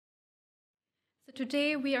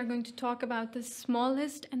Today we are going to talk about the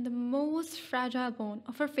smallest and the most fragile bone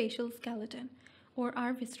of our facial skeleton, or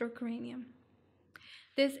our viscerocranium.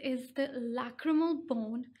 This is the lacrimal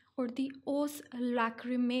bone, or the os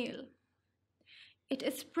lacrimale. It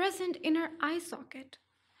is present in our eye socket.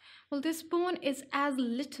 Well, this bone is as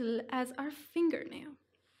little as our fingernail.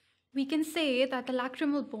 We can say that the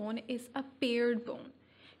lacrimal bone is a paired bone,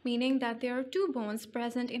 meaning that there are two bones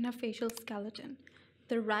present in our facial skeleton,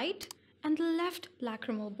 the right and the left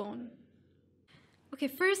lacrimal bone. Okay,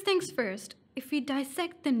 first things first, if we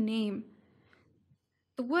dissect the name,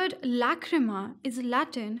 the word lacrima is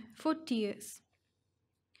Latin for tears.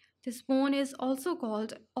 This bone is also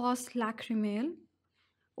called os lacrimale,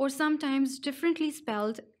 or sometimes differently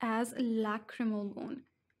spelled as lacrimal bone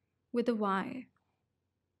with a Y.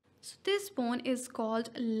 So this bone is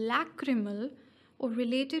called lacrimal or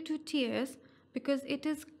related to tears because it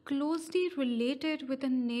is closely related with the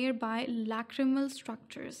nearby lacrimal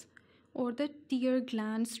structures or the tear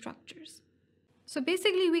gland structures. So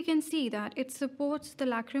basically we can see that it supports the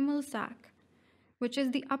lacrimal sac, which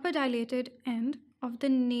is the upper dilated end of the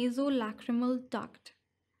nasolacrimal duct,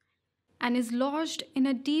 and is lodged in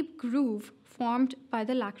a deep groove formed by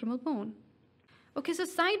the lacrimal bone. Okay, so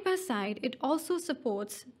side by side, it also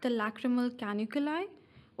supports the lacrimal canuculi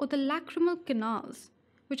or the lacrimal canals,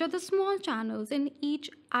 which are the small channels in each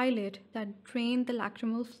eyelid that drain the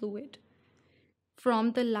lacrimal fluid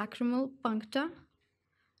from the lacrimal puncta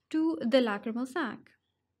to the lacrimal sac.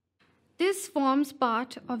 This forms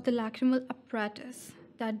part of the lacrimal apparatus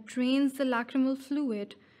that drains the lacrimal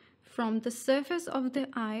fluid from the surface of the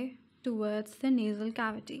eye towards the nasal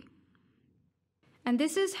cavity. And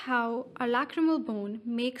this is how our lacrimal bone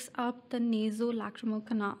makes up the nasolacrimal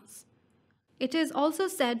canals. It is also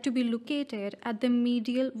said to be located at the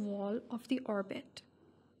medial wall of the orbit.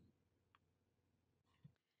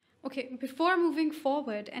 Okay, before moving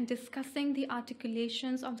forward and discussing the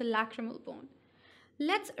articulations of the lacrimal bone,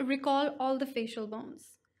 let's recall all the facial bones,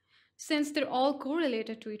 since they're all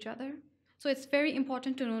correlated to each other. So it's very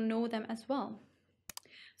important to know them as well.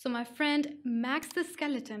 So my friend Max the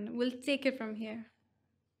Skeleton will take it from here.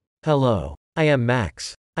 Hello, I am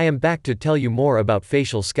Max. I am back to tell you more about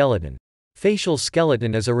facial skeleton. Facial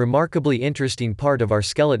skeleton is a remarkably interesting part of our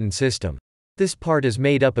skeleton system. This part is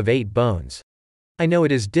made up of 8 bones. I know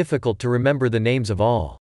it is difficult to remember the names of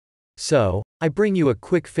all. So, I bring you a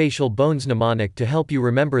quick facial bones mnemonic to help you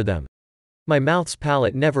remember them. My mouth's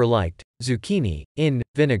palate never liked zucchini in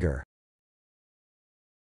vinegar.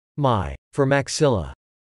 My, for maxilla.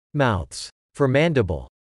 Mouths, for mandible.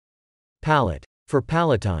 Palate, for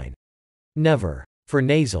palatine. Never, for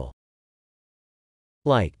nasal.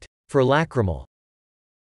 Liked, for lacrimal.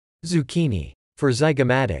 Zucchini, for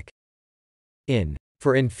zygomatic. In,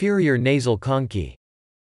 for inferior nasal conchae.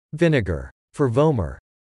 Vinegar, for vomer.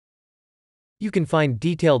 You can find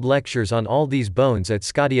detailed lectures on all these bones at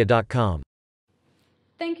sqadia.com.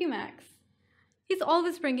 Thank you, Max. He's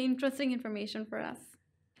always bringing interesting information for us.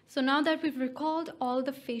 So now that we've recalled all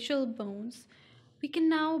the facial bones, we can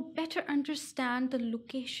now better understand the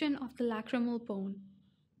location of the lacrimal bone.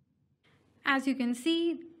 As you can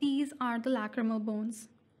see, these are the lacrimal bones.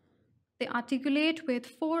 They articulate with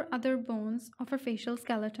 4 other bones of our facial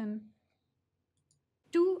skeleton.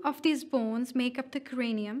 2 of these bones make up the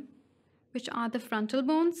cranium, which are the frontal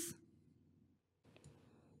bones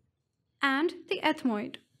and the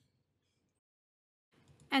ethmoid.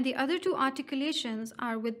 And the other 2 articulations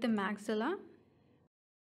are with the maxilla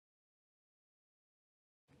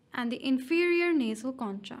and the inferior nasal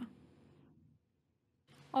concha.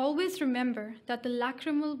 Always remember that the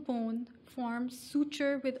lacrimal bone forms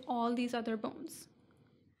suture with all these other bones.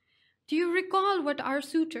 Do you recall what are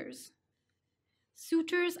sutures?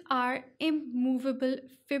 Sutures are immovable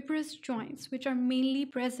fibrous joints which are mainly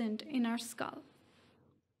present in our skull.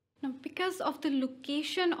 Now, because of the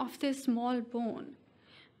location of this small bone,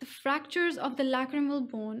 the fractures of the lacrimal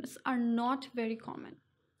bones are not very common.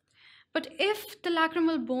 But if the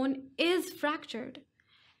lacrimal bone is fractured,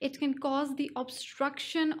 it can cause the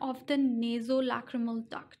obstruction of the nasolacrimal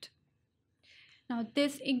duct. Now,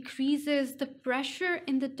 this increases the pressure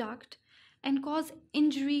in the duct and cause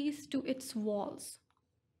injuries to its walls.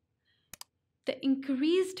 The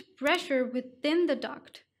increased pressure within the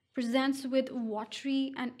duct presents with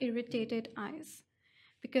watery and irritated eyes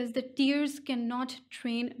because the tears cannot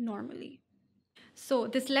drain normally. So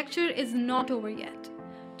this lecture is not over yet.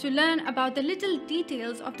 To learn about the little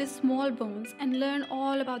details of the small bones and learn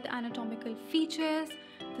all about the anatomical features,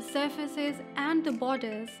 the surfaces and the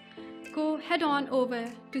borders, go head on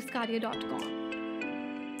over to sqadia.com.